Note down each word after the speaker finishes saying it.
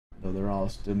so they're all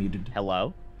still muted.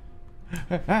 Hello?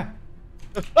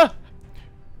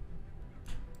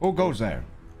 Who goes there?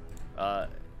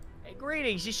 Hey,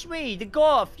 greetings, it's me, the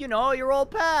Gorf, you know, your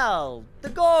old pal. The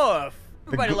Gorf.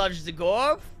 Everybody loves the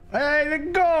Gorf. Hey, the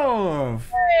golf!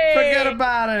 Hey. Forget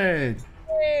about it!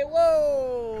 Hey,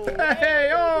 whoa!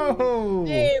 Hey, oh!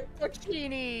 Hey,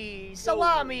 porcini,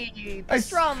 salami,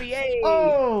 pastrami, hey!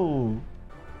 Oh!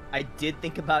 I did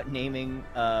think about naming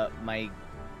my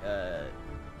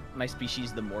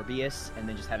species the Morbius, and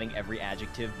then just having every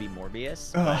adjective be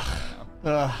Morbius.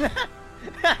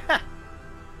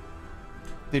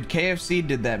 Dude, KFC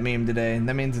did that meme today, and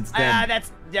that means it's dead.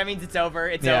 That means it's over.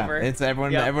 It's yeah, over. It's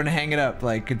everyone. Yep. Everyone hang it up,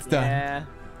 like it's done. Yeah.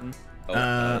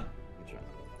 I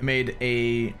made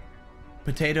a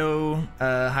potato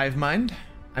hive mind.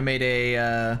 I made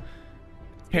a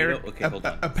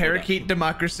parakeet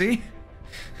democracy.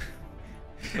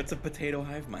 What's a potato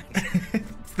hive mind?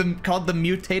 It's called the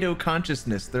Mutato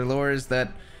Consciousness. Their lore is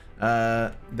that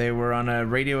they were on a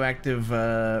radioactive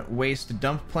waste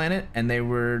dump planet, and they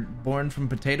were born from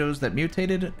potatoes that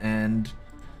mutated, and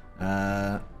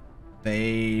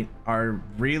they are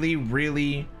really,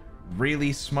 really,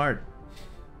 really smart.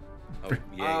 Oh,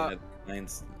 yeah,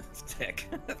 mine's tech.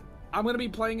 I'm gonna be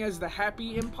playing as the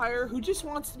Happy Empire, who just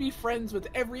wants to be friends with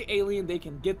every alien they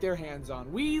can get their hands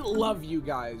on. We love you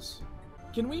guys.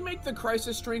 Can we make the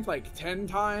crisis strength like 10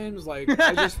 times? Like,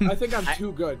 I think I'm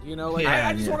too good, you know? Like,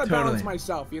 I just want to balance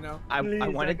myself, you know? I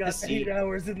wanted to see 8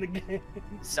 hours in the game.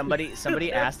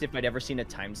 Somebody asked if I'd ever seen a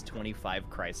 ×25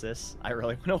 crisis. I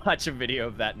really want to watch a video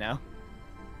of that now.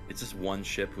 It's just one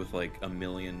ship with like 1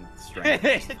 million strength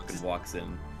that just fucking walks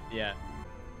in. Yeah.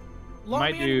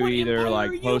 Might do either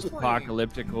like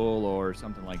post-apocalyptical or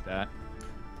something like that.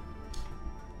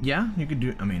 Yeah, you could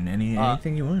do. I mean,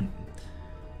 anything you want.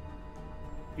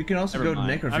 You can also go to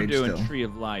Necrophage I'm doing still. Tree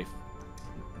of Life.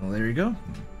 Well, there you go.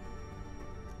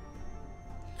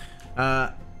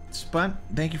 Sput,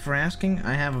 thank you for asking.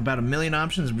 I have about 1 million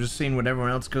options. I'm just seeing what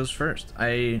everyone else goes first.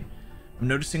 I'm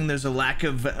noticing there's a lack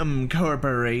of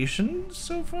corporations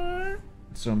so far,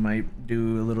 so I might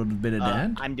do a little bit of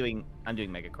that. I'm doing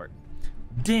Megacorp.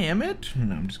 Damn it!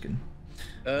 No, I'm just kidding.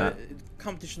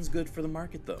 Competition's good for the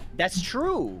market, though. That's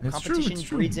true. Competition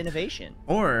breeds innovation.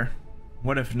 Or,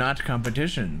 what if not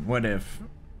competition? What if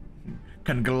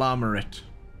conglomerate?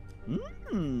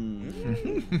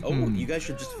 Oh, you guys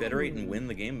should just federate and win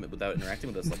the game without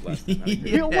interacting with us like last time.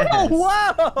 Yes.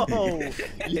 Whoa!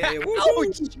 Yeah,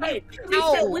 Hey,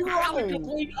 we were on the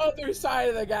complete other side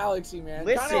of the galaxy, man.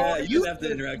 Listen, yeah, you don't have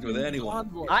to interact with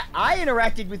anyone. I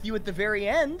interacted with you at the very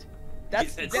end.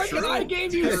 That's true. I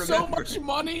gave you so much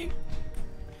money.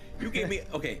 You gave me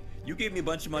You gave me a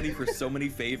bunch of money for so many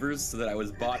favors so that I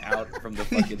was bought out from the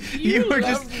fucking.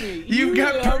 You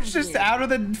got purchased out of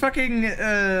the fucking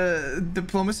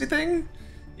diplomacy thing.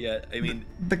 Yeah, I mean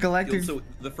the galactic. So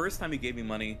the first time he gave me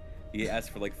money, he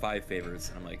asked for like 5 favors,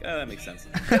 and I'm like, oh, that makes sense.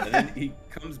 And then he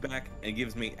comes back and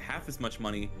gives me half as much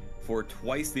money for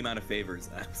twice the amount of favors.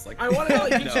 And I was like, I wanted to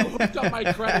like get you hooked up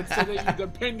my credits so that you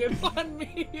depended on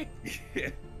me. Yeah.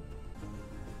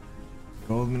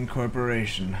 Goldman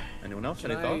Corporation. Anyone else?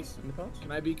 Any thoughts? Any thoughts?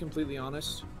 Can I be completely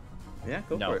honest? Yeah,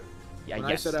 go for it. Yeah, when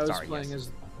I said I was playing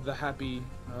as the Happy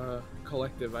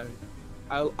Collective,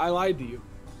 I lied to you.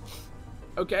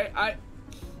 Okay, I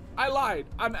lied.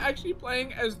 I'm actually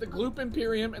playing as the Gloop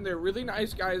Imperium, and they're really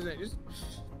nice guys, and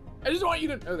I just want you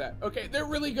to know that. Okay, they're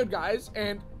really good guys,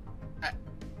 and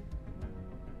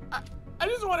I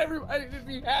just want everybody to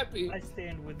be happy. I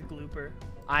stand with Glooper.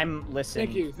 I'm listening.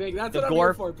 Thank you. That's what I'm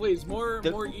here for. Please, more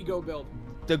ego build.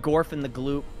 The Gorf and the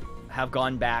Gloop have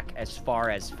gone back as far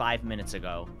as 5 minutes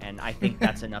ago, and I think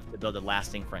that's enough to build a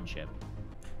lasting friendship.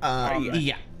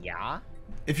 Yeah. Yeah?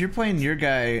 If you're playing your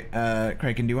guy,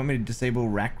 Criken, do you want me to disable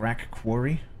Rack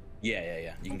Quarry?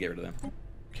 Yeah. You can get rid of them.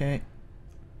 Okay.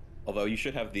 Although you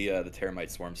should have the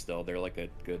Termite Swarm still. They're like a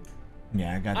good.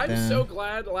 Yeah, I got I'm them. so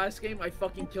glad the last game I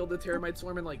fucking killed the Termite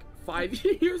Swarm in like 5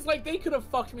 years. Like they could have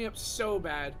fucked me up so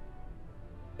bad.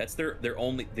 That's their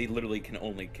only. They literally can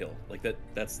only kill. Like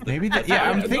that's. Maybe that. Yeah,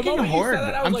 I'm thinking Horde.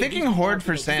 I'm thinking Horde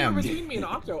for Sam. They were between me and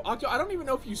Octo. I don't even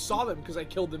know if you saw them because I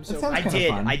killed them so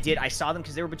I did. I saw them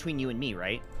because they were between you and me,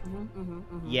 right?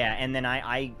 Yeah, and then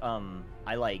I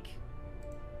like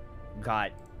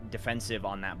got defensive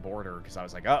on that border because I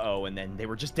was like, uh-oh, and then they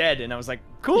were just dead, and I was like,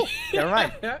 cool, never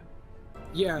mind.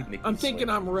 Yeah, I'm thinking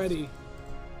I'm ready.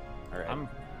 All right.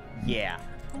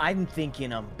 I'm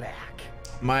thinking I'm back.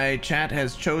 My chat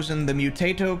has chosen the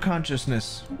Mutato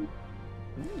Consciousness.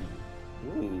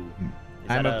 Ooh.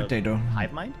 I'm a potato.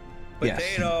 Hive mind?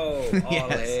 Potato!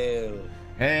 Yes. Hail!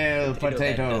 Hail,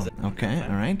 potato. Okay,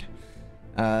 all right.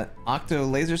 Octo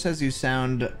Laser says you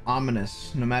sound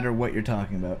ominous no matter what you're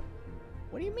talking about.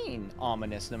 What do you mean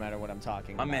ominous no matter what I'm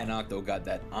talking My about? man Octo got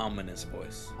that ominous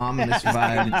voice. Ominous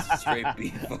vibe. It's straight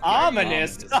beef.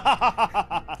 Ominous?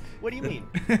 What do you mean?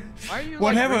 Why are you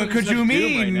Whatever bringing could such you doom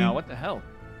mean? right now? What the hell?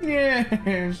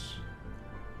 Yes.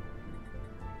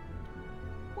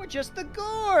 We're just the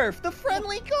Gorf, the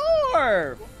friendly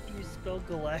Gorf. You spell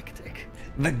galactic.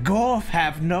 The Gorf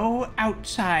have no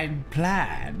outside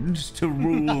plans to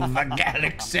rule the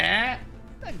galaxy.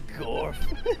 The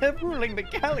Gorf ruling the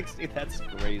galaxy. That's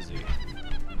crazy.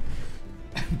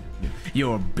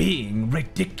 You're being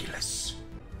ridiculous.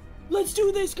 Let's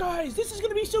do this, guys. This is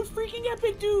gonna be so freaking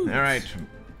epic, dude. All right,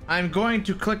 I'm going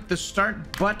to click the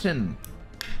start button.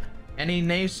 Any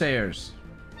naysayers?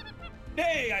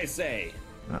 Nay, I say.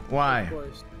 Why? Of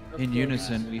course. Of In course.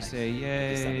 unison, we say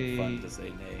It sounded yay. fun to say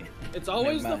nay. It's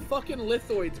always Never the mind. fucking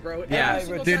lithoids, bro. Yeah, Every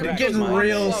single dude, time it getting goes on,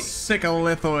 real it's like- sick of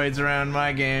lithoids around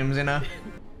my games, you know?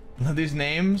 Love these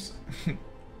names.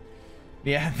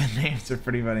 Yeah, the names are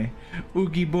pretty funny.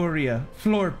 Oogie Boria,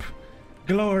 Florp,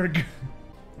 Glorg.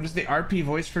 What is the RP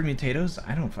voice for potatoes?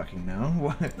 I don't fucking know.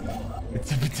 What?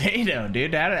 It's a potato,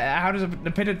 dude. How does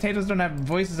the potatoes don't have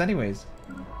voices anyways?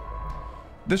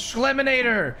 The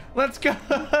Schleminator! Let's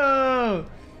go!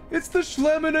 It's the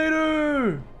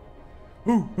Schleminator!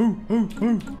 Ooh, ooh, ooh,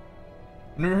 ooh.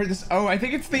 Never heard this. Oh, I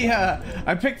think it's the,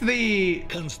 I picked the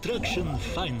Construction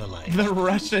finalized. the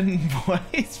Russian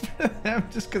voice for them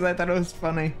just because I thought it was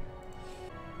funny.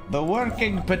 The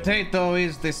working potato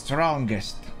is the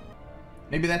strongest.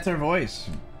 Maybe that's our voice.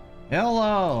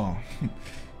 Hello,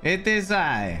 it is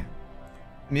I,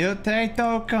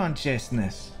 Mutato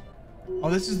Consciousness. Oh,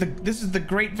 this is the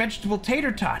great vegetable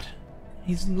tater tot.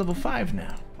 He's level 5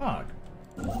 now. Pog.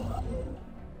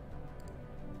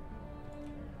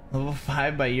 Level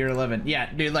 5 by year 11.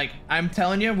 Yeah, dude, like, I'm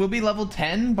telling you, we'll be level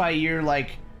 10 by year,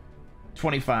 like,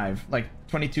 25. Like,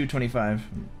 22, 25.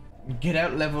 Get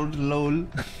out leveled, lol.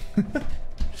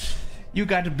 You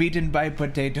got beaten by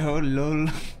potato, lol.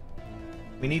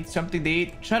 We need something to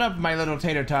eat. Shut up, my little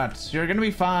tater tots. You're gonna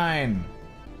be fine.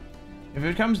 If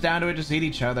it comes down to it, just eat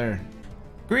each other.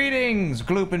 Greetings,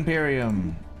 Gloop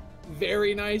Imperium.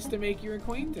 Very nice to make your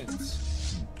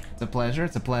acquaintance. It's a pleasure,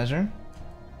 it's a pleasure.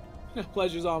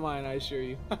 Pleasure's all mine, I assure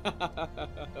you.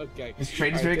 Okay. His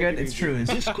trade is All very right, good. take it It's easy. true.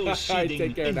 Disco Alright, seeding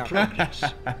take care in now. progress.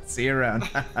 See you around.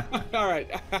 All right.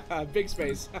 Big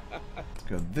space. Let's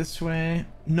go this way.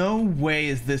 No way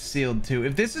is this sealed too.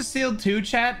 If this is sealed too,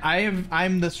 chat,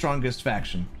 I'm the strongest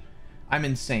faction. I'm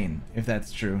insane if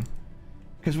that's true.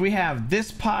 Because we have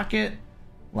this pocket,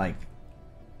 like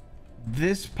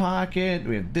this pocket,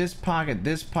 we have this pocket,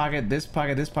 this pocket, this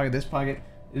pocket, this pocket, this pocket.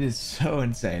 It is so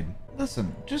insane.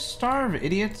 Listen, just starve,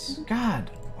 idiots.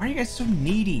 God, why are you guys so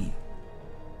needy?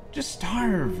 Just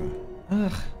starve.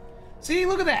 Ugh. See,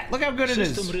 look at that. Look how good it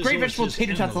is. System Great vegetable resources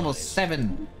tater tots level analyzed.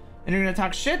 7. And you're gonna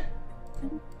talk shit?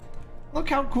 Look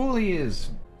how cool he is.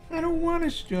 I don't want to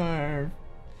starve.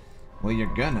 Well,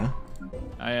 you're gonna.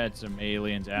 I had some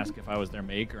aliens ask if I was their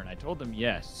maker, and I told them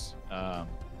yes. And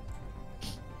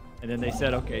then they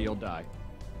said, okay, you'll die.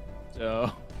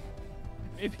 So,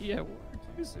 maybe I won't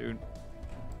too soon.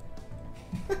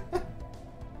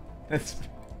 That's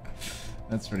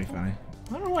pretty funny.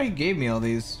 I don't know why he gave me all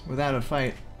these without a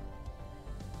fight.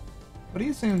 But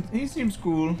he seems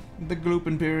cool. The Gloop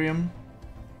Imperium.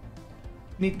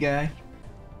 Neat guy.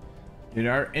 Dude,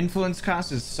 our influence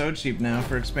cost is so cheap now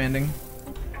for expanding.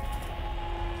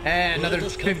 And another Let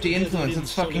us come 50 together influence. in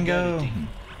Let's fucking go. solidarity.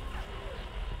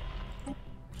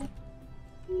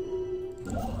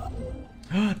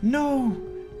 No!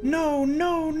 No,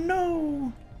 no,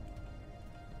 no!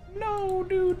 No,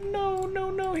 dude, no, no,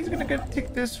 no. He's gonna go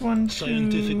take this one too.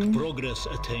 Scientific progress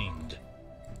attained.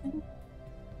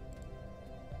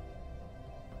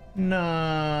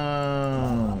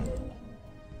 No.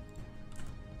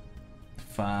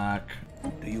 Fuck.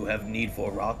 Do you have need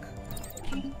for rock?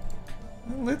 A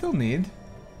little need.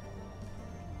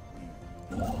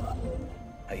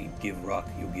 I give rock,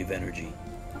 you give energy.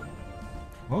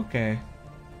 Okay.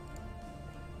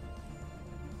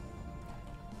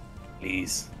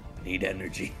 Please, need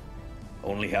energy.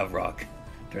 Only have rock.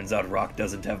 Turns out rock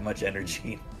doesn't have much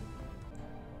energy.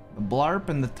 The Blarp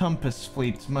and the Tumpus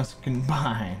fleets must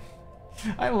combine.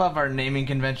 I love our naming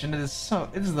convention. It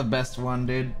is the best one,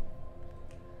 dude.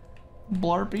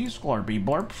 Blarpy, Sklarpy,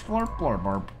 Blarp, Sklarp, Blarp,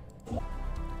 Blarp.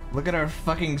 Look at our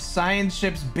fucking science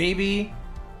ships, baby.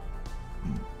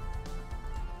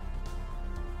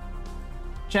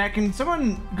 Chat, can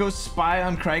someone go spy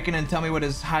on Criken and tell me what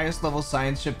his highest level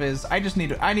science ship is? I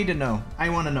need to know. I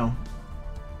want to know.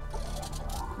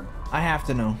 I have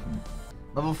to know.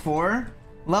 Level 4?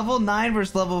 Level 9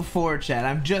 versus level 4, chat.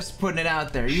 I'm just putting it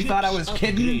out there. You thought I was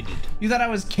kidding? You thought I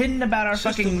was kidding about our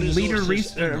fucking leader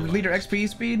XP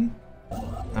speed?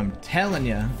 I'm telling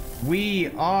you, we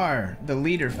are the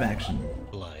leader faction.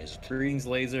 Greetings,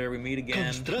 Laser. We meet again.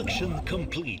 Construction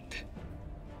complete.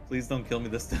 Please don't kill me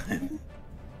this time.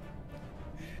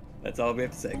 That's all we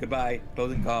have to say. Goodbye.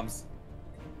 Closing comms.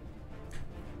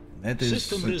 That is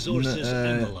System resources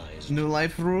analyzed. New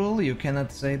life rule. You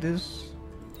cannot say this.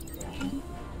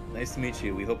 Nice to meet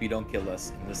you. We hope you don't kill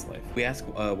us in this life. We ask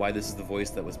why this is the voice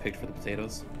that was picked for the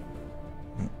potatoes.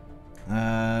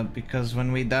 Because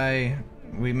when we die,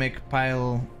 we make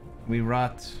pile, we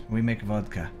rot, we make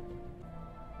vodka.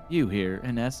 You hear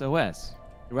an SOS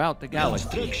throughout the galaxy.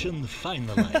 Construction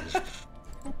finalized.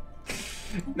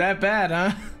 That bad,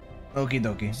 huh? Okie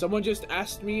dokie. Someone just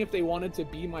asked me if they wanted to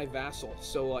be my vassal,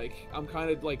 so like I'm kind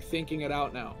of like thinking it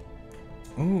out now.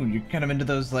 Ooh, you're kind of into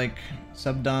those like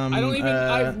subdom. I don't even.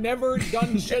 I've never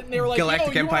done shit, and they were like,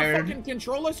 Galactic "Yo, you Empire. wanna fucking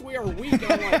control us? We are weak." And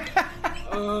I'm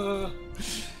like,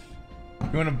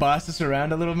 You want to boss us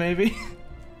around a little, maybe?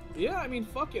 yeah. I mean,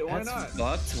 fuck it. Why That's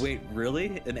not? fucked. Wait,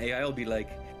 really? An AI will be like,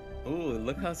 "Oh,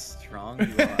 look how strong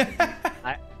you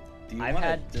are. Do you I've want to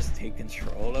had- just take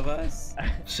control of us?"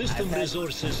 System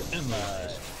resources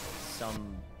analyzed.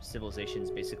 Some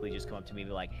civilizations basically just come up to me and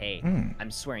be like, "Hey, Mm.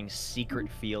 I'm swearing secret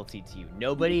fealty to you.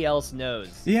 Nobody else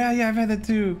knows." Yeah, I've had that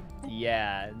too.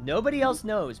 Yeah, nobody else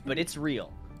knows, but it's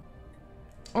real.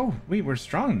 Oh, wait, we're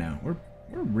strong now. We're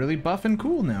really buff and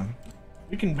cool now.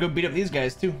 We can go beat up these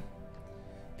guys too.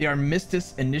 The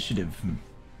Armistice Initiative.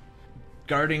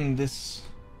 Guarding this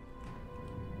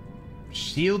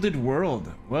shielded world.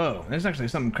 Whoa, there's actually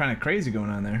something kind of crazy going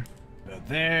on there. But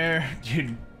there,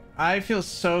 dude, I feel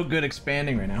so good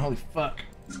expanding right now. Holy fuck.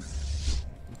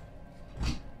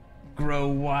 Grow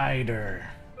wider.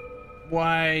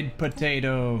 Wide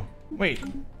potato. Wait,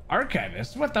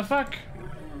 Archivist? What the fuck?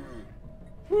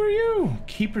 Who are you?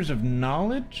 Keepers of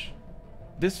Knowledge?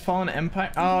 This fallen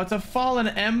empire? Oh, it's a fallen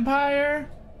empire?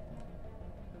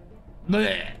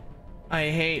 Blech. I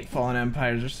hate fallen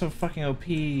empires. They're so fucking OP.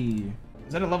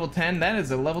 Is that a level 10? That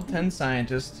is a level 10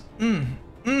 scientist.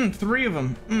 3 of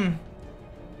them.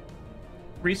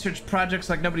 Research projects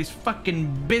like nobody's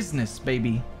fucking business,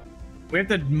 baby. We have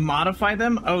to modify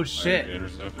them? Oh shit.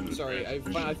 Sorry, I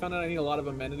found out I need a lot of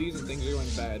amenities and things are going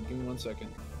bad. Give me 1 second.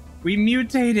 We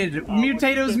mutated.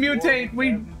 Mutatos mutate.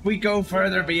 We go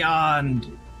further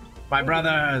beyond. My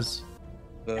brothers.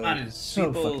 The God, it's so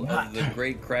people fucking hot. of the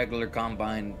Great Craggler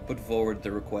Combine put forward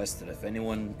the request that if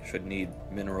anyone should need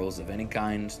minerals of any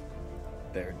kind,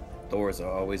 their doors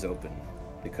are always open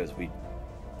because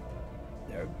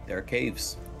they're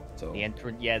caves. So The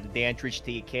entrance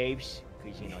to your caves.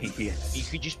 Because you know, Yes. you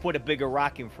could just put a bigger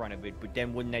rock in front of it, but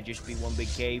then wouldn't that just be one big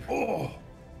cave? Oh,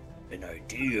 an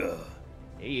idea.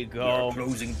 There you We are go.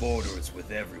 closing borders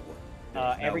with everyone.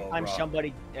 There's Every now a time rock.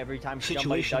 somebody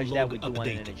Situation does that, log we do one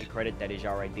updated. energy credit. That is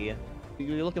our idea.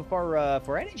 You're looking for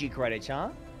energy credits, huh?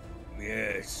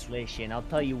 Yes. Listen, I'll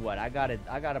tell you what. I got a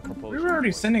proposal. We were already for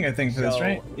you. sending a thing for this, So,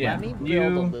 right? Let me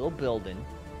build a little building.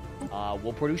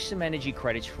 We'll produce some energy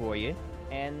credits for you,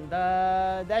 and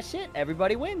that's it.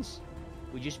 Everybody wins.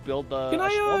 We just build the. Can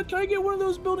I get one of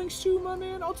those buildings too, my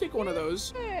man? I'll take one of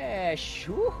those. Yeah,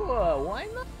 sure. Why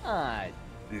not?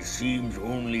 This seems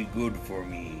only good for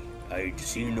me. I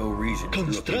see no reason. to look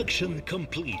Construction into it.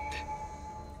 complete.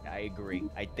 I agree.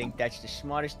 I think that's the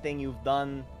smartest thing you've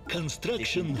done this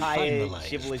Construction entire finalized.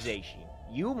 civilization.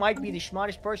 You might be the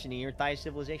smartest person in your entire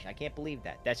civilization. I can't believe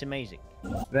that. That's amazing.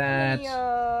 That.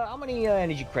 How many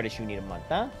energy credits you need a month,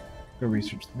 huh? Go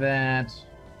research that.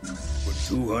 Would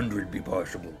 200 be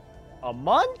possible? A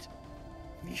month?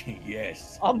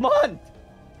 Yes. A month?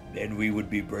 Then we would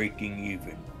be breaking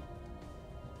even.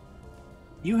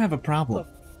 You have a problem.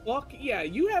 Fuck yeah,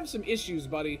 you have some issues,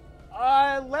 buddy.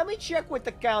 Let me check with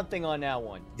the counting on that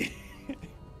one.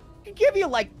 Could give you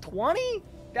like 20?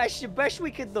 That's the best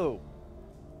we could do.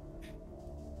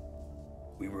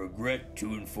 We regret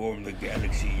to inform the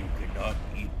galaxy you cannot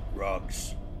eat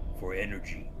rocks for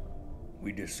energy.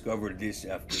 We discovered this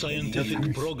after many Scientific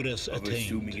years progress of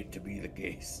assuming attained. it to be the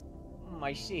case.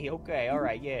 I see. Okay. All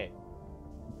right. Yeah.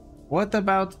 What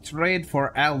about trade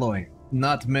for alloy,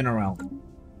 not mineral?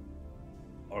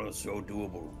 Also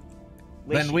doable.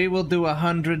 Then we will do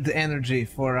 100 energy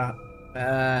for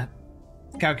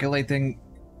calculating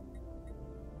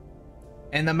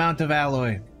an amount of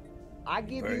alloy. I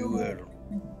give Very you. well.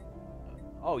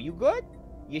 Oh, you good?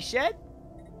 You said?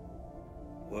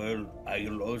 Well,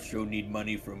 I'll also need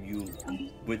money from you.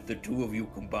 With the two of you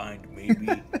combined, maybe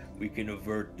we can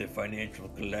avert the financial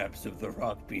collapse of the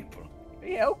rock people.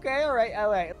 Yeah, okay,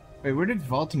 alright. Wait, where did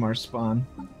Baltimore spawn?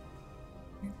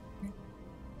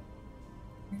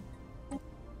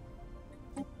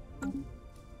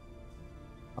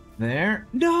 Up there?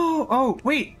 No! Oh,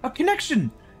 wait, a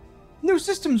connection! New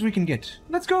systems we can get.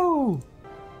 Let's go!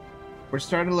 We're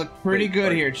starting to look pretty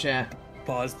good here, chat.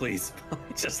 Pause, please. I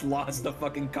just lost the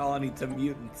fucking colony to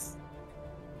mutants.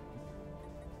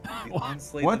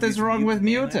 What is wrong with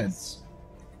mutants?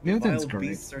 Mutants, Wild great.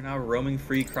 beasts are now roaming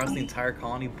free across the entire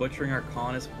colony, butchering our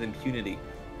colonists with impunity.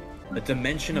 A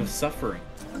dimension of suffering.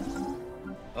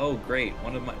 Oh, great!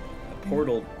 One of my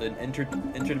portal, an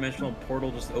interdimensional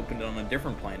portal, just opened on a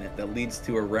different planet that leads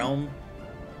to a realm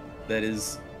that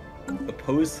is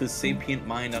opposed to sapient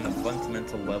mind on a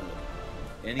fundamental level.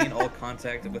 Any and all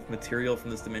contact with material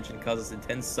from this dimension causes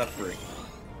intense suffering.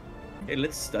 Hey,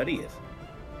 let's study it.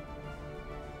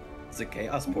 It's a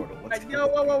chaos portal. Let's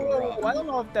Whoa. I don't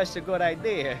know if that's a good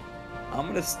idea. I'm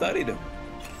gonna study them.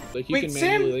 Like you Wait, can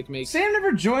manually like make Sam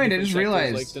never joined. I just sectors,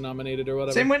 realized. like denominated or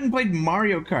whatever. Sam went and played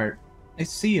Mario Kart. I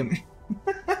see him.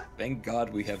 Thank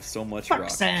God we have so much Fuck rock.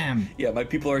 Sam. Yeah, my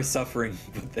people are suffering,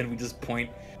 but then we just point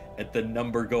at the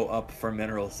number go up for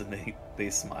minerals and they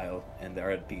smile and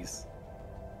they're at peace.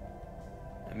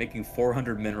 I'm making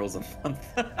 400 minerals a month.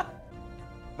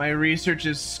 My research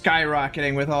is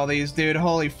skyrocketing with all these, dude.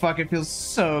 Holy fuck, it feels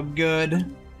so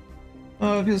good.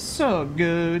 Oh, it feels so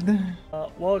good.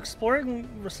 While exploring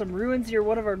some ruins near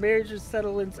one of our major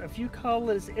settlements, a few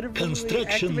colonists inadvertently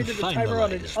activated the timer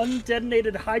on an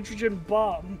undetonated hydrogen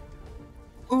bomb.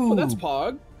 Ooh, Oh, that's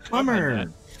Pog. bummer.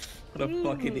 What a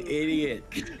fucking idiot.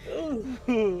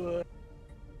 How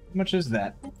much is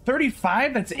that?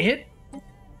 35? That's it?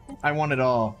 I want it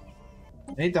all.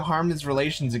 I need to harm his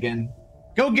relations again.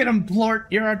 Go get him, Plort!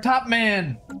 You're our top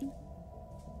man!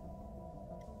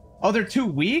 Oh, they're too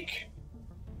weak?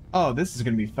 Oh, this is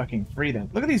gonna be fucking free then.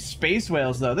 Look at these space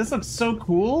whales, though. This looks so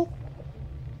cool.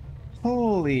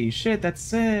 Holy shit, that's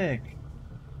sick.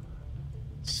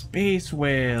 Space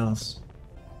whales.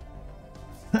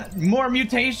 More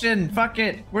mutation! Fuck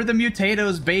it! We're the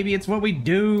mutatos, baby. It's what we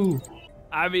do.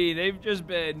 I mean, they've just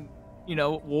been, you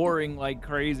know, warring like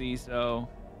crazy, so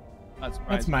not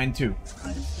surprised. That's mine too.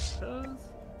 I suppose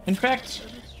In fact,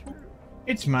 that is true.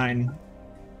 it's mine.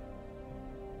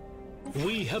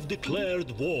 We have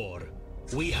declared war.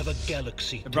 We have a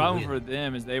galaxy The to problem win. for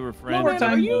them is they were friends. Lawman, are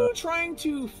time. you trying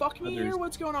to fuck me Others. here?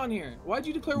 What's going on here? Why'd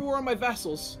you declare war on my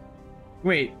vassals?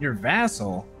 Wait, your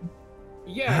vassal?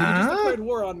 Yeah, you just Huh? declared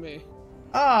war on me.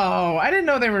 Oh, I didn't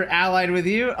know they were allied with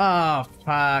you. Oh,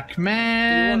 fuck,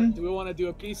 man. Do we want to do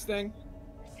a peace thing?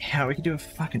 Yeah, we could do a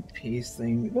fucking peace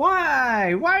thing.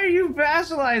 Why? Why are you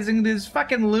vassalizing these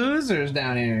fucking losers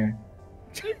down here?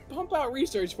 They pump out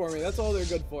research for me. That's all they're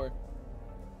good for.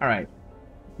 All right.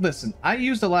 Listen, I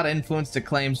used a lot of influence to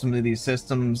claim some of these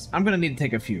systems. I'm gonna need to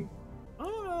take a few. I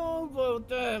don't know about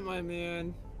that, my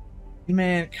man.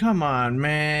 Man, come on,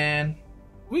 man.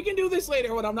 We can do this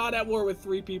later when I'm not at war with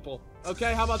 3 people.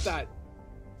 Okay, how about that?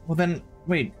 Well then,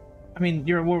 wait. I mean,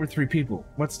 you're at war with 3 people.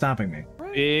 What's stopping me?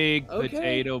 Big Okay.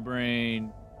 potato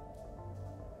brain.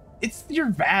 It's your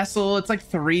vassal. It's like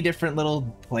 3 different little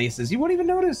places. You won't even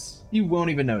notice. You won't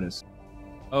even notice.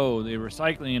 Oh, the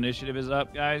recycling initiative is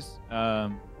up, guys.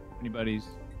 Anybody's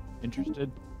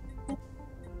interested?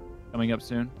 Coming up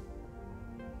soon.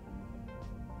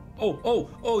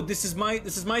 Oh, this is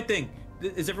my thing.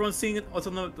 Is everyone seeing it? What's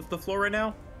on the floor right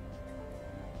now?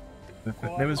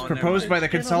 It was Oh, proposed never by mind. the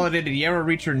Consolidated Yarrow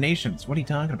Reacher Nations. What are you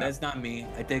talking about? That's not me.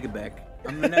 I take it back.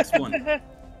 I'm the next one.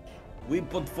 We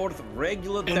put forth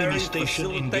regulatory Enemy station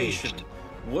facilitation. engaged.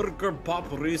 Worker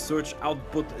pop research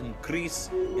output increase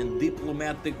in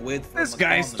diplomatic wait for This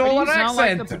guy McDonald's. stole You an sound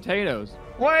like the accent. potatoes.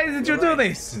 Why did you do Right.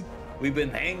 this? We've been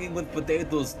hanging with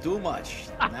potatoes too much.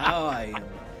 Now I am.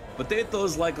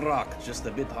 Potatoes like rock, just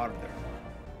a bit harder.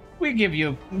 We give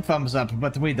you thumbs up,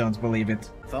 but we don't believe it.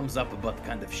 Thumbs up, but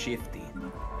kind of shifty.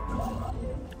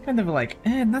 Kind of like,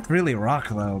 not really rock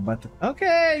though, but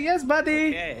okay, yes, buddy.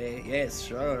 Okay, yes,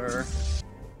 sure.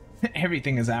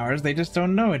 Everything is ours, they just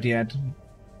don't know it yet.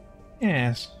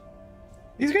 Yes.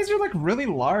 These guys are like really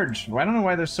large. I don't know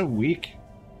why they're so weak.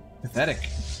 Pathetic.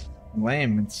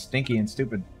 Lame and stinky and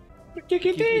stupid.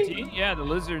 QQT? Yeah, the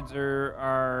lizards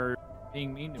are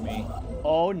being mean to me.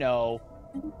 Oh no.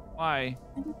 Why?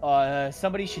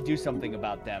 Somebody should do something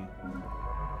about them.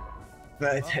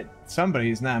 But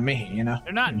somebody's not me, you know?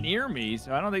 They're not near me,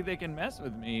 so I don't think they can mess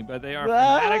with me, but they are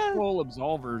Ah! fanatical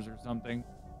absolvers or something.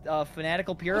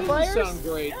 Fanatical That purifiers? doesn't sound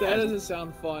great. That doesn't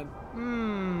sound fun.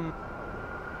 Hmm.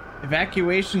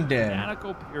 Evacuation dead.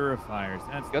 Fanatical purifiers.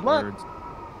 That's Good the luck. words.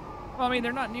 Well, I mean,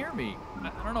 they're not near me. I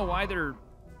don't know why they're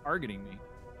targeting me.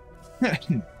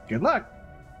 Good luck.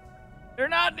 They're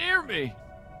not near me.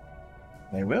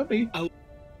 They will be.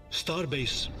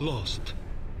 Starbase lost.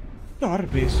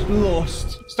 Starbase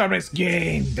lost. Starbase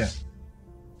gained.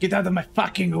 Get out of my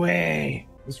fucking way.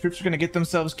 The troops are gonna get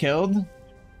themselves killed?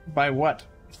 By what?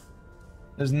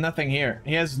 There's nothing here.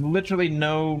 He has literally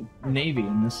no navy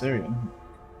in this area.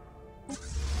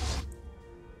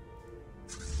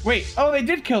 Wait, oh, they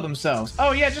did kill themselves.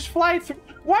 Oh yeah, just fly through.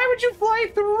 Why would you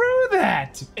fly through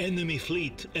that? Enemy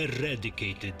fleet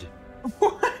eradicated.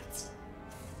 What?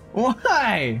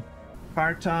 Why?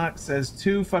 Bartok says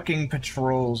 2 fucking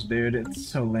patrols, dude. It's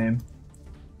so lame.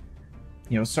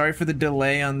 Sorry for the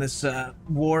delay on this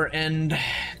war end.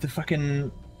 The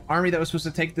fucking army that was supposed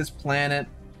to take this planet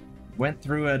went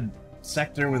through a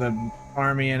sector with an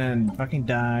army in it and fucking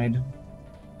died.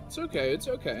 It's okay, it's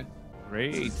okay.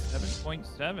 Great,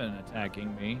 7.7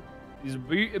 attacking me. These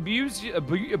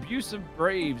abusive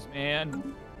braves,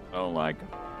 man. I don't like them.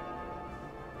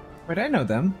 Wait, I know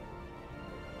them.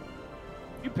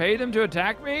 You pay them to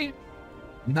attack me?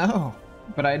 No,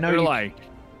 but I know They're you... like...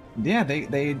 Yeah,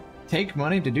 they take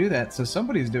money to do that, so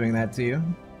somebody's doing that to you.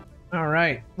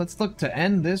 Alright, let's look to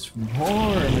end this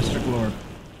war, Mr. Glorp.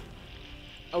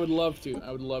 I would love to.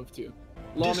 I would love to.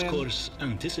 Lawman, Discourse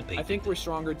anticipated. I think we're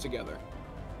stronger together.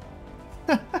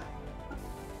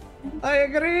 I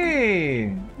agree!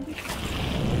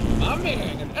 My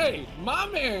man! Hey, my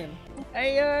man!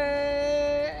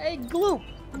 Hey, Gloop.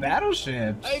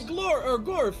 Battleships! Hey,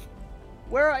 Gorf!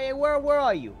 Where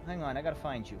are you? Hang on, I gotta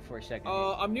find you for a second.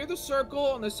 I'm near the circle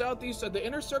on the southeast side, the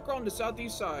inner circle on the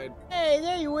southeast side. Hey,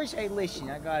 there you is. Hey, listen,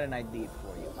 I got an idea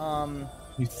for you.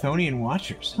 Euthonian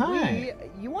Watchers, hi!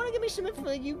 You want to give me some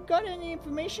info? You got any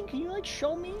information? Can you, like,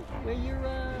 show me where you're,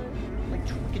 like,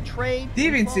 can trade?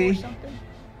 Deviancy. Or something?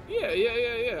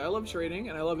 Yeah. I love trading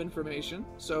and I love information,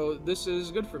 so this is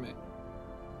good for me.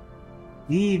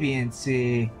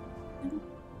 Deviancy.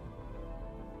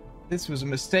 This was a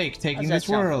mistake, taking How's this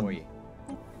that sound world. for you?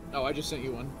 Oh, I just sent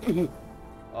you one.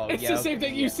 Oh, It's yeah, the same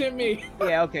thing you sent me.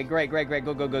 Yeah, okay, great. Good.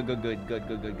 Love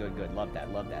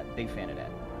that. Big fan of that.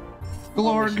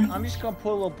 Glorg. Listen, I'm just gonna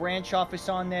put a little branch office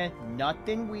on there.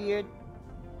 Nothing weird.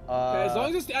 Okay,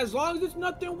 as long as it's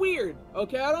nothing weird.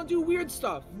 Okay, I don't do weird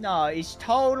stuff. No, it's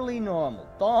totally normal.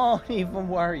 Don't even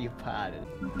worry about it.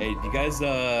 Hey, you guys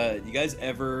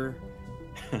ever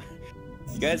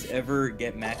you guys ever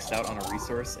get maxed out on a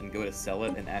resource and go to sell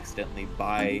it and accidentally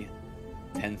buy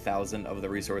 10,000 of the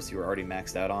resource you were already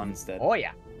maxed out on instead? Oh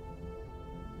yeah.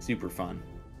 Super fun.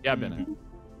 Yeah, I've been there.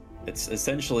 It's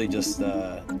essentially just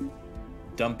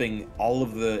dumping all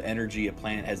of the energy a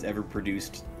planet has ever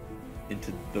produced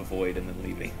into the void and then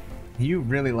leaving. You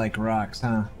really like rocks,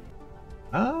 huh?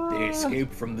 They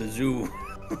escaped from the zoo.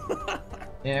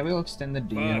 Yeah, we'll extend the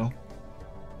deal. Fuck.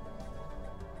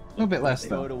 A little bit less,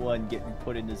 You're though. the one getting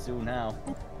put in the zoo now.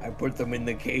 I put them in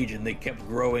the cage and they kept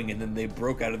growing, and then they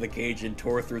broke out of the cage and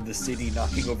tore through the city,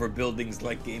 knocking over buildings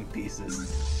like game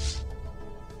pieces.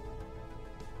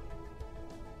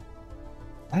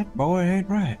 That boy ain't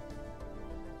right.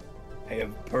 I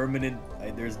have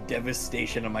there's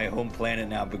devastation on my home planet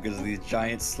now because of these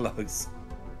giant slugs.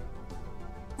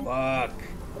 Fuck.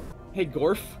 Hey,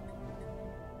 Gorf.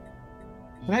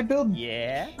 Can I build?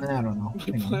 Yeah. I don't know.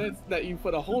 The Hang on. planet that you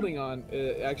put a holding on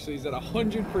actually is at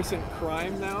 100%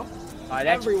 crime now. That's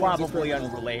Everyone's a probably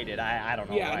criminal. unrelated. I don't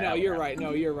know. Yeah, why no, I you're don't right.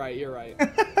 No, you're right. You're right.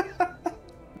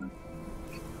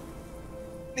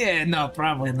 Yeah, no,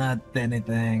 probably not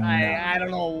anything. No. I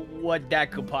don't know what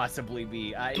that could possibly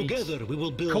be. Together we will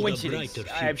build a coincidence. brighter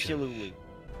future. Absolutely.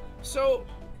 So,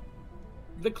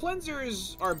 the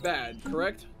cleansers are bad,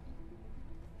 correct?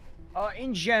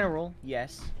 In general,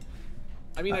 yes.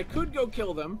 I mean, I could go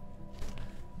kill them.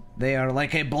 They are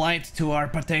like a blight to our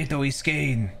potato-y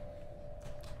skin.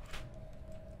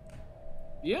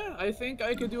 Yeah, I think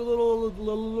I could do a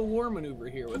little war maneuver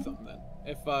here with them then.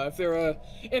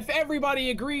 If everybody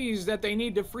agrees that they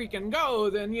need to freaking go,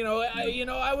 then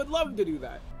I would love to do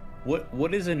that.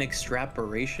 What is an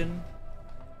extraporation?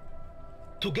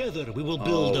 Together we will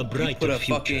build a brighter you put a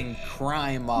future. fucking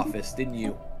crime office, didn't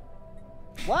you?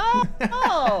 What?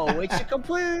 No, it's a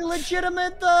completely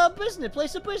legitimate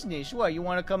place of business. What, you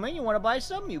want to come in? You want to buy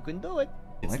something? You can do it.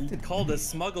 It's called a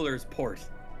smuggler's port.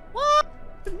 What?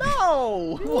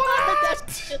 No.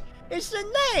 What? It's the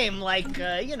name, like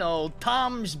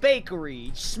Tom's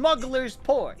Bakery, Smuggler's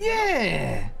Port.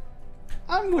 Yeah,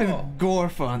 I'm with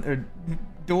Gorf on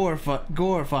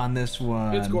this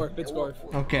one. It's Gorf. It's Gorf.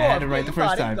 Okay, I had it right the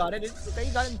first time. You got it. Okay,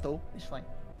 you got it in two. It's fine.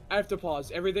 I have to pause.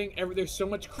 There's so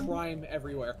much crime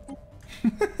everywhere.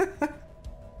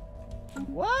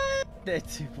 What?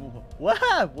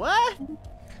 What?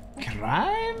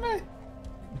 Crime?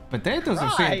 Potatoes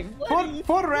have Crime? seen. What are you-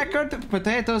 For record,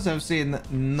 potatoes have seen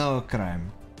no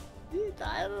crime.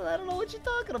 I don't know what you're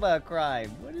talking about, crime.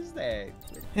 What is that?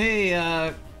 Hey,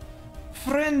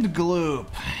 friend Gloop.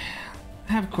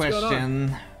 Have a What's going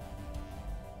question.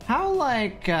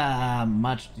 How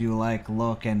much do you like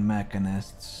Lawman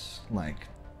mechanists? Like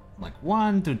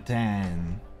 1 to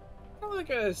 10. Like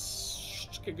a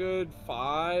good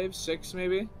 5, 6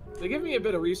 maybe. They give me a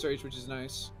bit of research, which is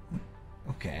nice.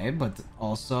 Okay, but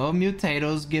also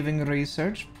Mutato's giving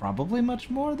research, probably much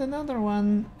more than other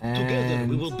one. And Together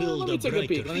we will build Let a me take a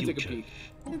brighter peek. Let me take a future.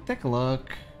 peek. take a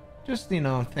look. Just,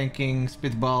 thinking,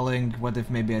 spitballing, what if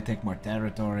maybe I take more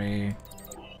territory?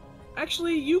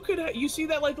 Actually, you see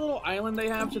that like little island they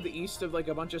have to the east of like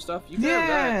a bunch of stuff? You could have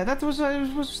Yeah, that. that was what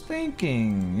I was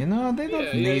thinking. They don't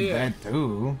Yeah, need yeah. that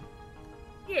too.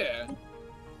 Yeah.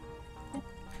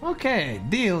 Okay,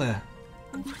 deal.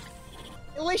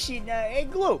 Listen, hey,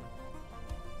 Gloop.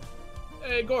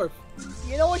 Hey, Gorf.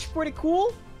 You know what's pretty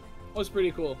cool? What's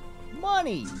pretty cool?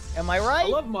 Money. Am I right? I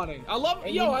love money. I love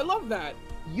I love that.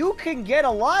 You can get a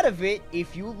lot of it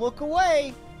if you look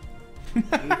away.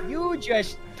 If you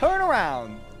just turn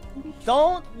around.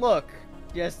 Don't look.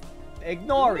 Just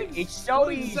ignore it. It's so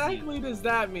What easy. exactly does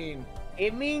that mean?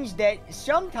 It means that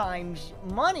sometimes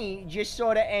money just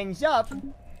sort of ends up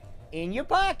in your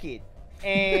pocket.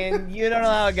 And you don't know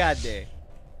how it got there.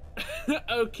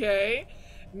 Okay.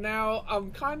 Now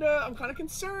I'm kinda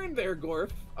concerned there,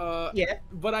 Gorf. Yeah.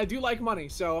 But I do like money,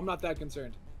 so I'm not that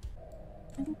concerned.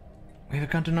 We have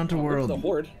a continental The world.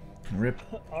 horde. Rip.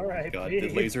 All right. God,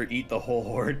 did Laser eat the whole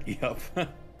horde? Yup.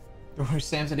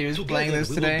 Sam said he was Together playing this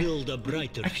we today. will build a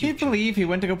brighter I can't future. believe he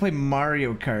went to go play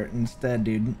Mario Kart instead,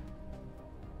 dude.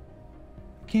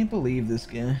 Can't believe this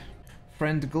guy.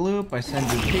 Friend Gloop, I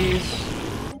send you peace.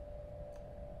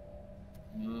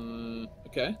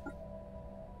 Okay.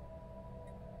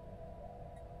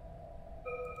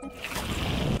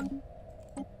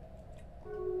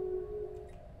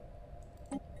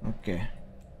 Okay.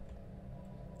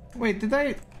 Wait, did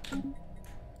I...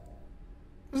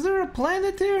 Is there a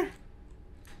planet here?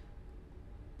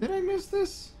 Did I miss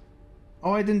this?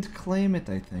 Oh, I didn't claim it,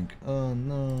 I think. Oh,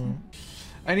 no.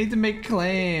 I need to make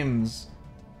claims.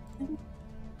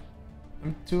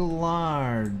 I'm too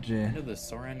large. End of the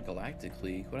Soran Galactic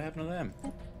League. What happened to them?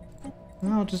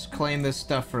 I'll just claim this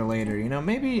stuff for later,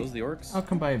 maybe Those the orcs? I'll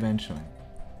come by eventually.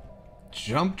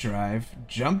 Jump drive?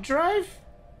 Jump drive?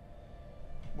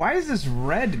 Why is this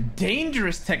red?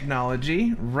 Dangerous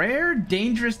technology. Rare,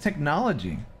 dangerous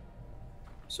technology.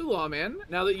 So, Lawman,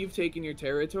 now that you've taken your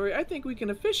territory, I think we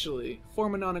can officially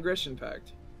form a non-aggression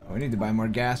pact. Oh, we need to buy more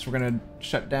gas. We're gonna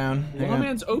shut down. Hang on.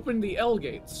 Lawman's opened the L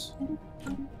gates.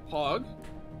 Hog.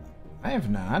 I have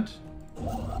not.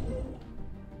 I'm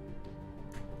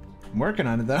working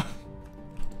on it though.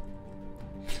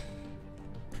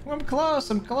 I'm close,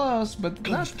 but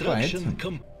not quite.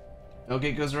 Construction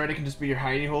Okay, goes right. It can just be your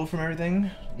hidey hole from everything.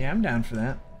 Yeah, I'm down for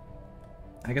that.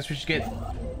 I guess we should get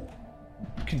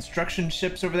construction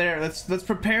ships over there. Let's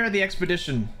prepare the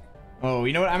expedition. Oh,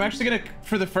 you know what? I'm actually gonna,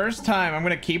 for the first time, I'm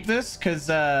gonna keep this because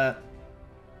I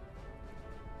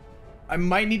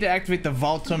might need to activate the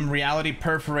Voltum reality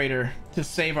perforator to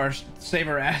save our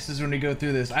asses when we go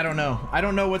through this. I don't know. I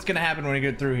don't know what's gonna happen when we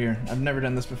go through here. I've never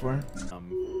done this before.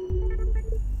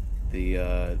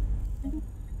 The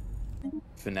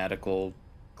fanatical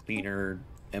cleaner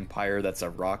empire that's a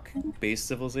rock-based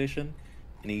civilization,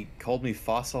 and he called me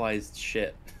fossilized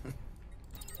shit.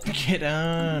 Get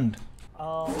on.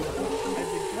 I've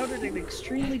encountered an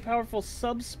extremely powerful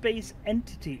subspace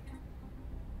entity.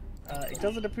 It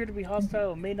doesn't appear to be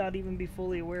hostile and may not even be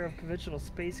fully aware of conventional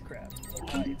spacecraft.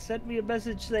 It sent me a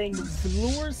message saying,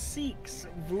 Vlor seeks,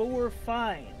 Vlor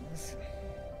finds.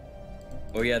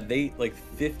 Oh yeah, they, like,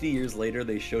 50 years later,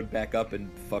 they showed back up and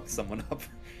fucked someone up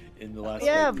in the last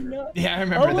Yeah, playthrough. No. Yeah, I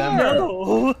remember them.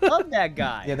 No! Love that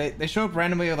guy. Yeah, they show up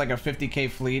randomly with like a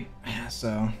 50k fleet,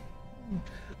 so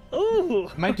Ooh!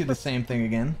 might do the same thing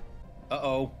again.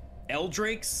 Uh-oh.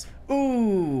 Eldrakes?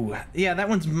 Ooh, yeah, that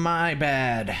one's my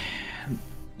bad.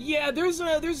 Yeah, there's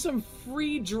some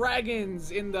free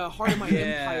dragons in the heart of my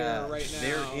empire right now.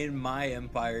 They're in my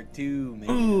empire too, man.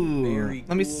 Ooh, Very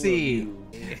let me cool of see. you.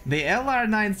 The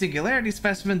LR9 singularity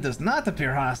specimen does not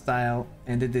appear hostile,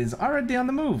 and it is already on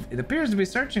the move. It appears to be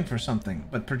searching for something,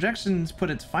 but projections put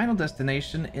its final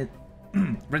destination in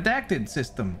redacted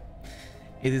system.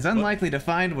 It is unlikely to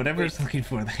find whatever it's looking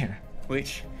for there.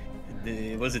 Which,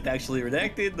 was it actually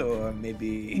redacted, or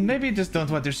maybe... Maybe you just don't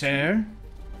want to share.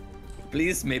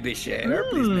 Please maybe share,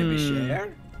 please maybe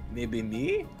share. Maybe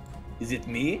me? Is it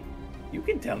me? You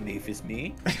can tell me if it's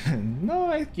me. No,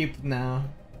 I keep it now.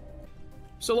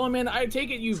 So, Lawman, I take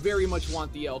it you very much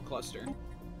want the L cluster.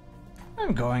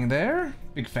 I'm going there.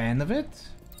 Big fan of it.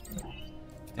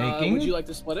 Taking. Would you like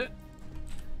to split it?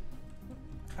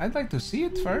 I'd like to see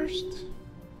it first.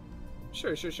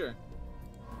 Sure.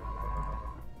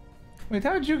 Wait,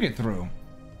 how'd you get through?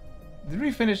 Did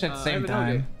we finish at the same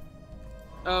time?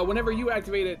 Whenever you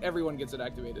activate it, everyone gets it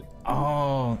activated.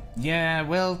 Oh, yeah,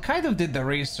 well, kind of did the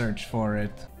research for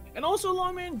it. And also,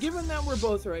 Lawman, given that we're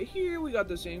both right here, we got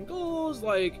the same goals,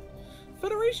 like,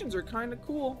 federations are kind of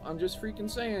cool. I'm just freaking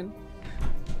saying.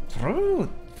 True.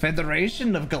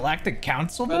 Federation of Galactic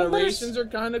Council Federations members? are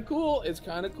kind of cool. It's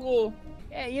kind of cool.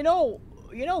 Yeah, you know,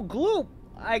 Gloop,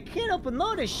 I can't help but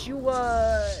notice you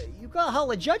got a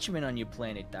Hall of Judgment on your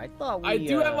planet. I thought I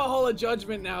do have a Hall of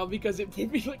Judgment now because it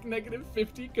put me like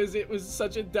 -50 because it was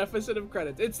such a deficit of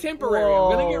credits. It's temporary.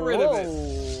 I'm gonna get rid of it.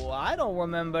 Oh, I don't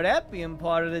remember that being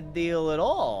part of the deal at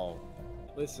all.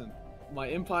 Listen, my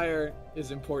empire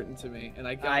is important to me, and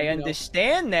I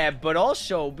understand that, but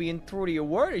also being true to your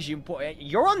word is important.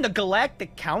 You're on the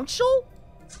Galactic Council,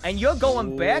 and you're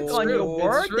going back on your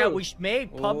word that was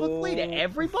made publicly to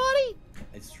everybody.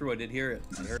 It's true, I did hear it.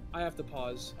 I have to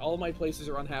pause. All my places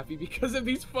are unhappy because of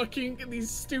these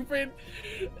stupid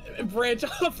branch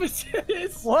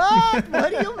offices. What? What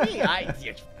do you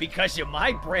mean? Because of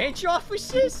my branch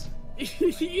offices?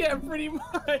 Yeah, pretty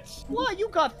much. Well, you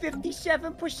got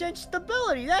 57%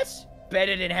 stability. That's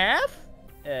better than half.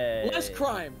 Less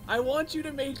crime. I want you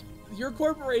to make your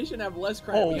corporation have less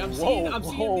crime. Oh, I'm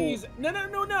seeing these. No.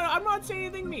 I'm not saying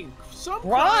anything mean. Some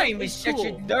crime is such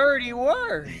a dirty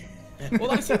word.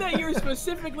 Well, I see that you're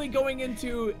specifically going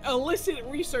into illicit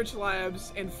research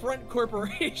labs and front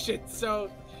corporations.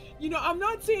 So, I'm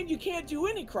not saying you can't do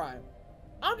any crime.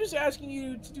 I'm just asking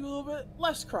you to do a little bit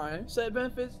less crime so it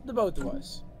benefits the both of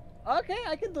us. Okay,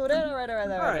 I can do that. All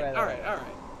right. All right.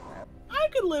 I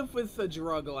could live with a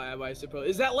drug lab, I suppose.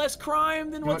 Is that less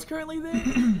crime than what's currently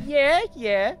there?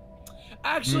 Yeah.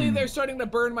 Actually, they're starting to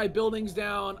burn my buildings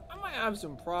down. I might have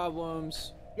some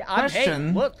problems. Yeah,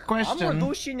 I'm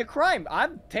reducing the crime.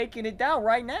 I'm taking it down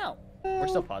right now. We're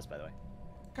still paused, by the way.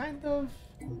 Kind of.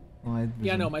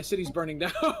 Yeah, no, my city's burning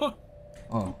down.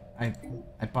 Oh,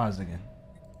 I paused again.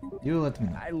 You let me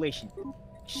know. Listen,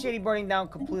 city burning down,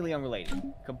 completely unrelated.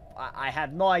 I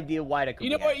have no idea why to.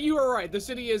 You know what? You were right. The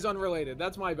city is unrelated.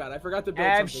 That's my bad. I forgot to build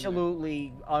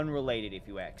Absolutely unrelated, if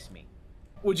you ask me.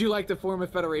 Would you like to form a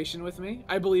federation with me?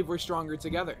 I believe we're stronger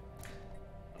together.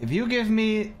 If you give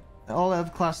me all L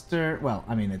cluster, well,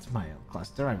 I mean, it's my L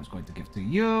cluster. I was going to give to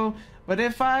you, but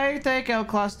if I take L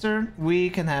cluster, we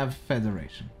can have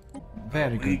federation.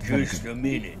 Very good. Just a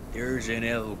minute. There's an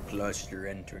L cluster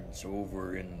entrance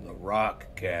over in the rock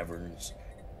caverns.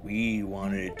 We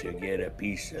wanted to get a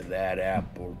piece of that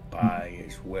apple pie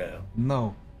as well.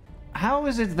 No. How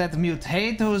is it that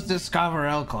mutatos discover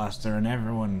L cluster and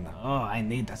everyone, I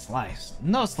need a slice?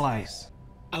 No slice.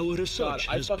 Our research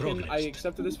has progressed. I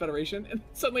accepted this federation and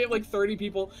suddenly I have like 30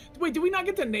 people. Wait, did we not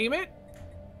get to name it?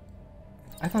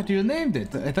 I thought you named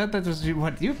it. I thought that was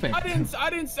what you picked. I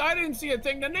didn't see a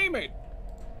thing to name it.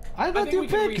 I thought you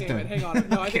picked it. Hang on.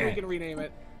 No, I think we can rename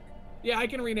it. Yeah, I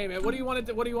can rename it. What do you want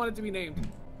it to be named?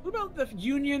 What about the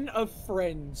Union of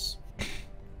Friends?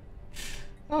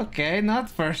 Okay, not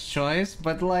first choice,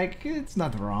 but like it's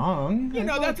not wrong.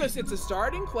 It's a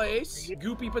starting place.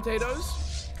 Goopy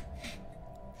potatoes.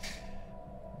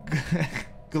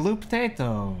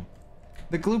 Glooptato.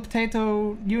 The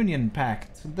Glooptato Union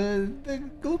Pact. The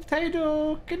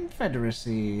Glooptato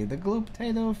Confederacy. The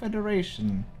Glooptato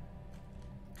Federation.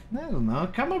 I don't know.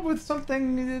 Come up with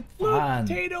something fun.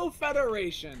 Glooptato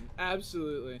Federation.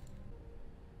 Absolutely.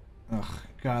 Ugh,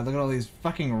 God, look at all these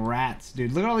fucking rats,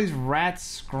 dude. Look at all these rats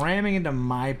scramming into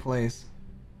my place.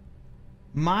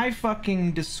 My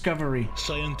fucking discovery.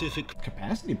 Scientific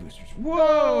capacity boosters.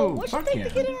 Whoa! What's it take to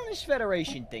get in on this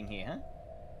federation thing here,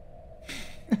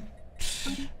 huh?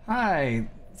 Hi.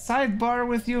 Sidebar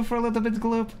with you for a little bit,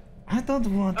 Gloop. I don't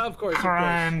want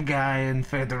crime guy in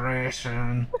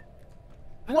Federation.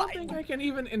 I don't think I can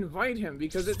even invite him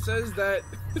because it says that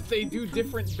they do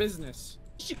different business.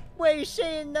 Wait, you're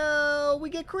saying we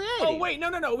get creative? Oh wait,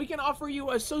 no. We can offer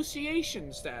you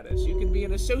association status. You can be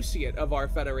an associate of our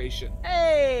federation.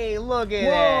 Hey, look at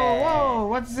that! Whoa!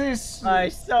 What's this?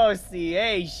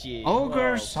 Association.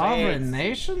 Ogre sovereign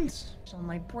nations? So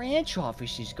my branch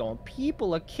office is going.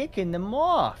 People are kicking them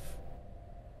off.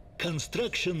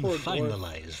 Construction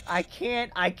finalized. I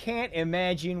can't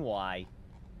imagine why.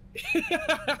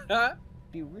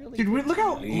 Dude, look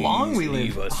how long we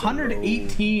live.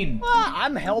 118. Well,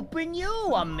 I'm helping you.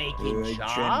 I'm making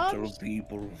jobs. Gentle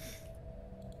people.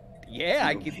 Yeah,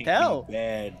 I You're can making tell.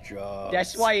 Bad jobs.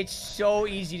 That's why it's so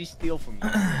easy to steal from you.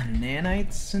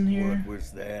 Nanites in here? What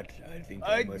was that? I think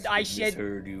I must have I said-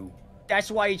 misheard you. That's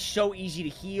why it's so easy to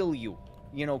heal you.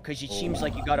 You know, because it seems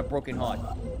like you got a broken heart.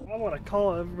 I want to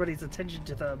call everybody's attention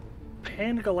to the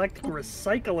Pan-Galactic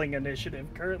Recycling Initiative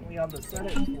currently on the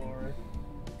Senate floor.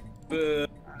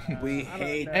 We I don't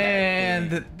hate know. that And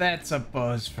thing. that's a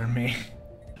buzz for me.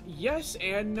 Yes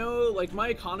and no. Like, my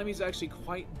economy's actually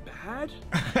quite bad.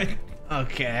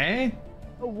 Okay.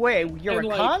 Wait, your And,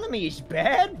 like- economy is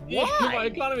bad? Yeah, my Why?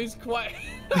 economy's quite...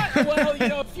 well, you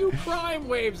know, a few crime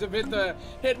waves have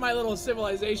hit my little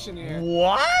civilization here.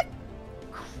 What?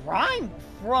 Crime?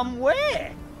 From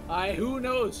where? Who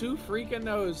knows? Who freaking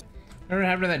knows? Remember what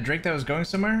happened to that drink that was going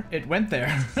somewhere? It went there.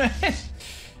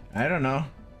 I don't know.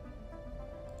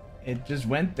 It just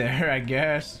went there, I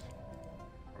guess.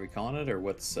 Are we calling it, or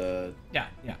what's Yeah.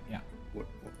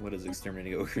 what does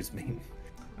exterminating ogres mean?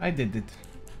 I did it.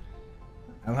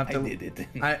 I'll have I to. did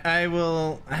it. I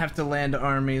will have to land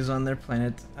armies on their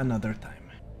planet another time.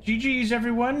 GG's,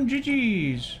 everyone.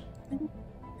 GG's.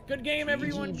 Good game,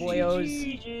 everyone. boyos.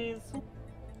 GG.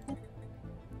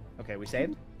 Okay, we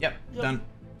saved? Yep. Done.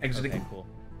 Exiting. Okay, cool.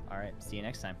 Alright, see you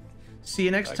next time. See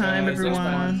you next Bye, time, guys. Next time.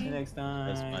 everyone. See you next time.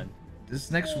 That was fun.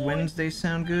 Does next Wednesday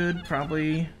sound good?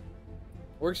 Probably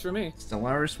Works for me.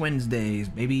 Stellaris Wednesdays,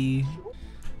 baby.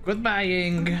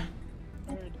 Goodbying.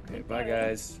 Okay, bye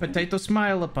guys. Potato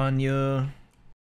smile upon you.